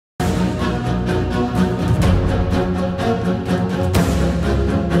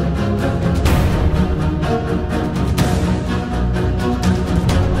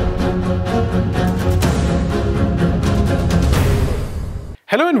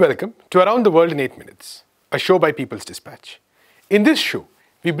Hello and welcome to Around the World in 8 Minutes, a show by People's Dispatch. In this show,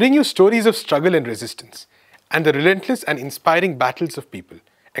 we bring you stories of struggle and resistance and the relentless and inspiring battles of people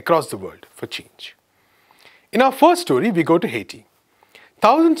across the world for change. In our first story, we go to Haiti.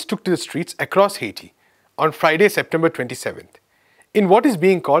 Thousands took to the streets across Haiti on Friday, September 27th, in what is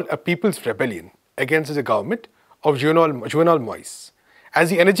being called a people's rebellion against the government of Jovenel Moïse, as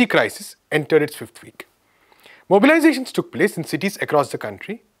the energy crisis entered its fifth week. Mobilizations took place in cities across the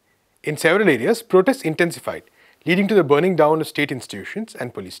country. In several areas, protests intensified, leading to the burning down of state institutions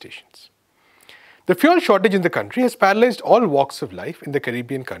and police stations. The fuel shortage in the country has paralyzed all walks of life in the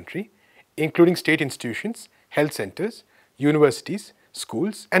Caribbean country, including state institutions, health centers, universities,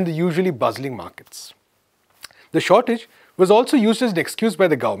 schools, and the usually bustling markets. The shortage was also used as an excuse by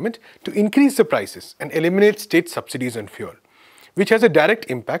the government to increase the prices and eliminate state subsidies on fuel, which has a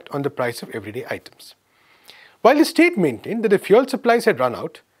direct impact on the price of everyday items. While the state maintained that the fuel supplies had run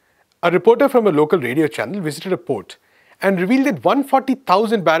out, a reporter from a local radio channel visited a port and revealed that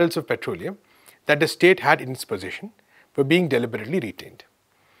 140,000 barrels of petroleum that the state had in its possession were being deliberately retained.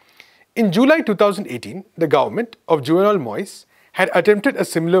 In July 2018, the government of Jovenel Moïse had attempted a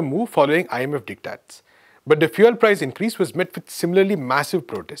similar move following IMF diktats, but the fuel price increase was met with similarly massive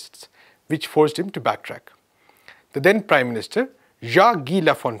protests, which forced him to backtrack. The then Prime Minister, Jacques-Guy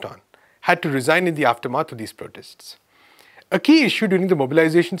Lafontaine, had to resign in the aftermath of these protests. A key issue during the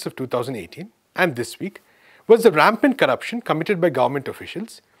mobilizations of 2018 and this week was the rampant corruption committed by government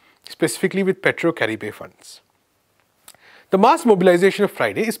officials, specifically with Petro-Caribe funds. The mass mobilization of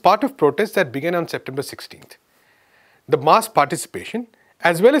Friday is part of protests that began on September 16th. The mass participation,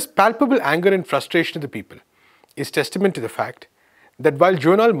 as well as palpable anger and frustration of the people, is testament to the fact that while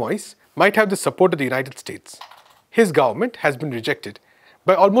Jovenel Moïse might have the support of the United States, his government has been rejected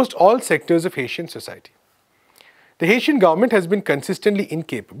by almost all sectors of Haitian society. The Haitian government has been consistently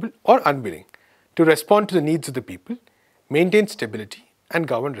incapable or unwilling to respond to the needs of the people, maintain stability, and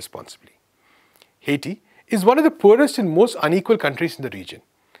govern responsibly. Haiti is one of the poorest and most unequal countries in the region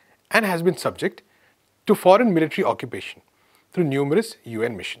and has been subject to foreign military occupation through numerous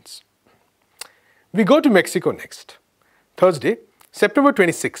UN missions. We go to Mexico next. Thursday, September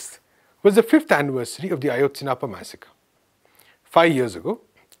 26th, was the 5th anniversary of the Ayotzinapa massacre. 5 years ago,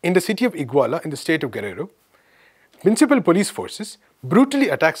 in the city of Iguala in the state of Guerrero, municipal police forces brutally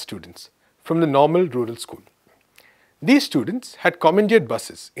attacked students from the normal rural school. These students had commandeered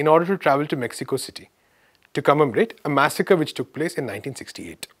buses in order to travel to Mexico City to commemorate a massacre which took place in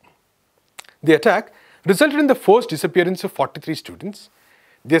 1968. The attack resulted in the forced disappearance of 43 students,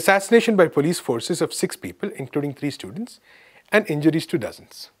 the assassination by police forces of 6 people, including 3 students, and injuries to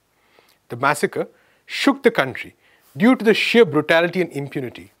dozens. The massacre shook the country due to the sheer brutality and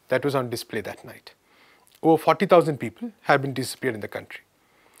impunity that was on display that night. Over 40,000 people have been disappeared in the country.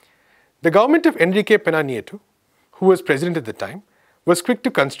 The government of Enrique Pena Nieto, who was president at the time, was quick to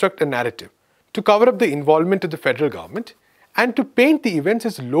construct a narrative to cover up the involvement of the federal government and to paint the events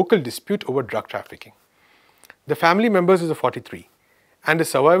as a local dispute over drug trafficking. The family members of the 43 and the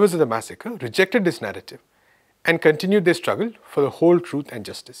survivors of the massacre rejected this narrative and continued their struggle for the whole truth and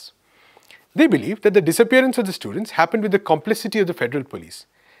justice. They believe that the disappearance of the students happened with the complicity of the federal police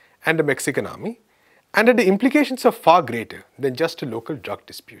and the Mexican army, and that the implications are far greater than just a local drug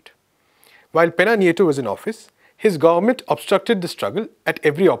dispute. While Pena Nieto was in office, his government obstructed the struggle at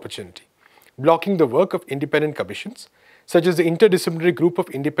every opportunity, blocking the work of independent commissions, such as the interdisciplinary group of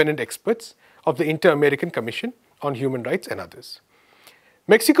independent experts of the Inter-American Commission on Human Rights and others.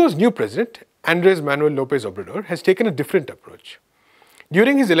 Mexico's new president, Andrés Manuel López Obrador, has taken a different approach.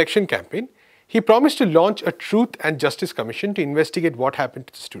 During his election campaign, he promised to launch a Truth and Justice Commission to investigate what happened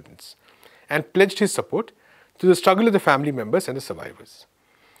to the students, and pledged his support to the struggle of the family members and the survivors.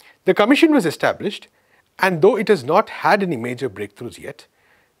 The commission was established, and though it has not had any major breakthroughs yet,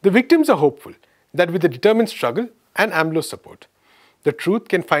 the victims are hopeful that with the determined struggle and AMLO's support, the truth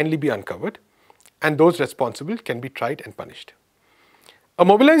can finally be uncovered, and those responsible can be tried and punished. A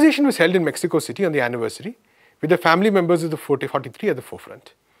mobilization was held in Mexico City on the anniversary, with the family members of the 43 at the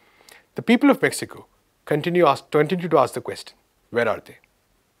forefront. The people of Mexico continue to ask the question, where are they?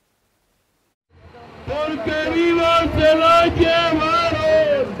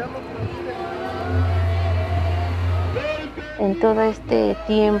 En todo este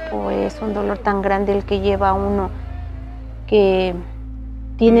tiempo es un dolor tan grande el que lleva uno, que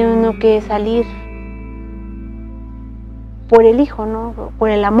tiene uno que salir por el hijo, ¿no? Por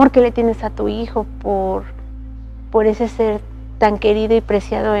el amor que le tienes a tu hijo, por ese ser tan querido y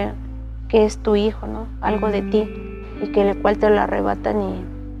preciado que es tu hijo, ¿no? Algo de ti, y que el cual te lo arrebatan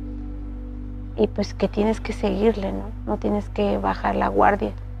y pues que tienes que seguirle, ¿no? No tienes que bajar la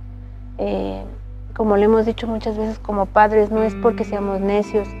guardia. Como le hemos dicho muchas veces como padres, no es porque seamos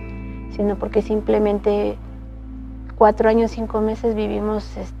necios, sino porque simplemente 4 años, 5 meses vivimos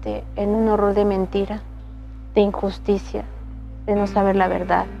en un horror de mentira, de injusticia, de no saber la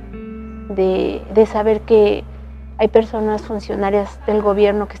verdad, de saber que hay personas funcionarias del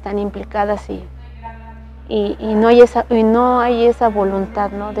gobierno que están implicadas y no hay esa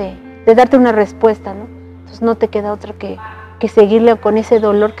voluntad, ¿no? de darte una respuesta, ¿no? Entonces no te queda otra que seguirle con ese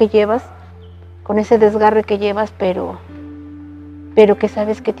dolor que llevas, con ese desgarre que llevas, pero que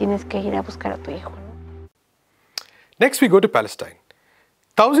sabes que tienes que ir a buscar a tu hijo, ¿no? Next we go to Palestine.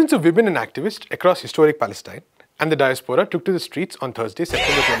 Thousands of women and activists across historic Palestine and the diaspora took to the streets on Thursday,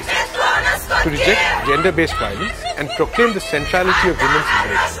 September 26th, to reject gender-based violence and proclaim the centrality of women's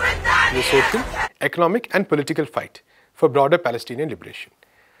liberation to the social, economic and political fight for broader Palestinian liberation.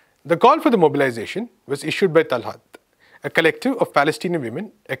 The call for the mobilization was issued by Talhat, a collective of Palestinian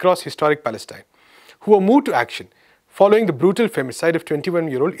women across historic Palestine, who were moved to action following the brutal femicide of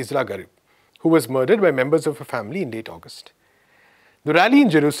 21-year-old Isra Garib, who was murdered by members of her family in late August. The rally in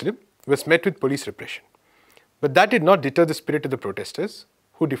Jerusalem was met with police repression, but that did not deter the spirit of the protesters,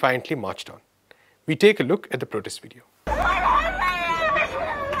 who defiantly marched on. We take a look at the protest video.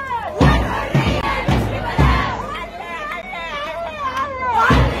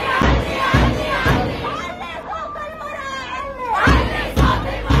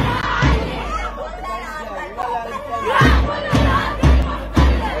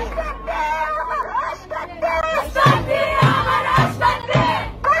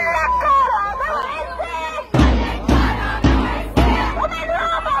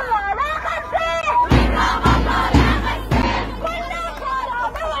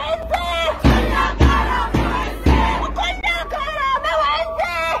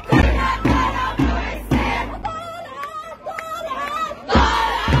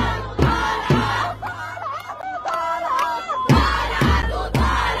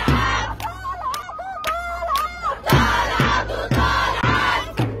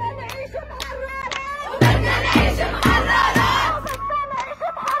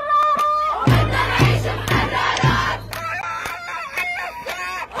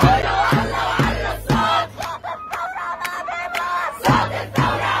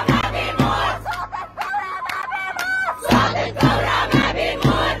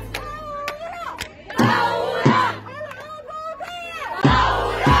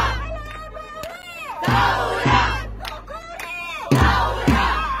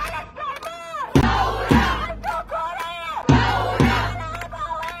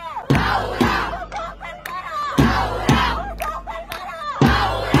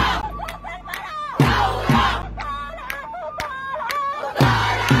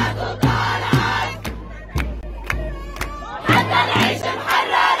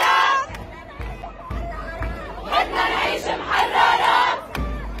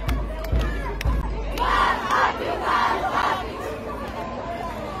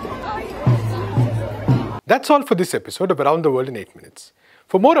 That's all for this episode of Around the World in 8 Minutes.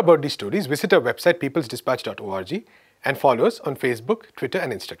 For more about these stories, visit our website peoplesdispatch.org and follow us on Facebook, Twitter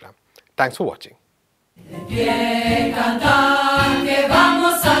and Instagram. Thanks for watching. Que cantar, que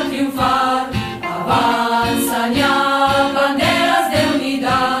vamos a triunfar.